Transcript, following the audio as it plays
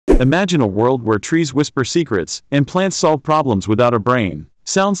Imagine a world where trees whisper secrets, and plants solve problems without a brain.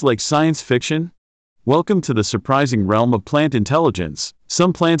 Sounds like science fiction? Welcome to the surprising realm of plant intelligence.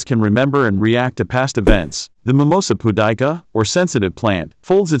 Some plants can remember and react to past events. The Mimosa pudica, or sensitive plant,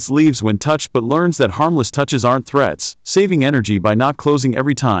 folds its leaves when touched but learns that harmless touches aren't threats, saving energy by not closing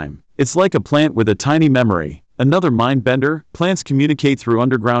every time. It's like a plant with a tiny memory. Another mind-bender, plants communicate through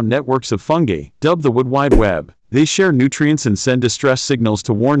underground networks of fungi, dubbed the Wood Wide Web. They share nutrients and send distress signals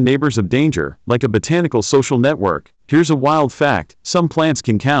to warn neighbors of danger, like a botanical social network. Here's a wild fact: some plants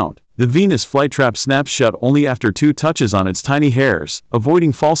can count. The Venus flytrap snaps shut only after 2 touches on its tiny hairs,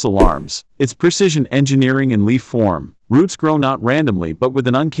 avoiding false alarms. It's precision engineering in leaf form. Roots grow not randomly but with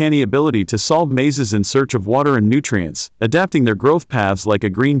an uncanny ability to solve mazes in search of water and nutrients, adapting their growth paths like a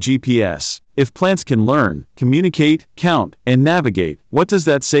green GPS. If plants can learn, communicate, count, and navigate, what does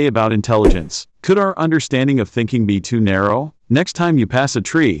that say about intelligence? Could our understanding of thinking be too narrow? Next time you pass a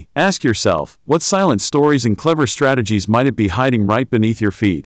tree, ask yourself, what silent stories and clever strategies might it be hiding right beneath your feet?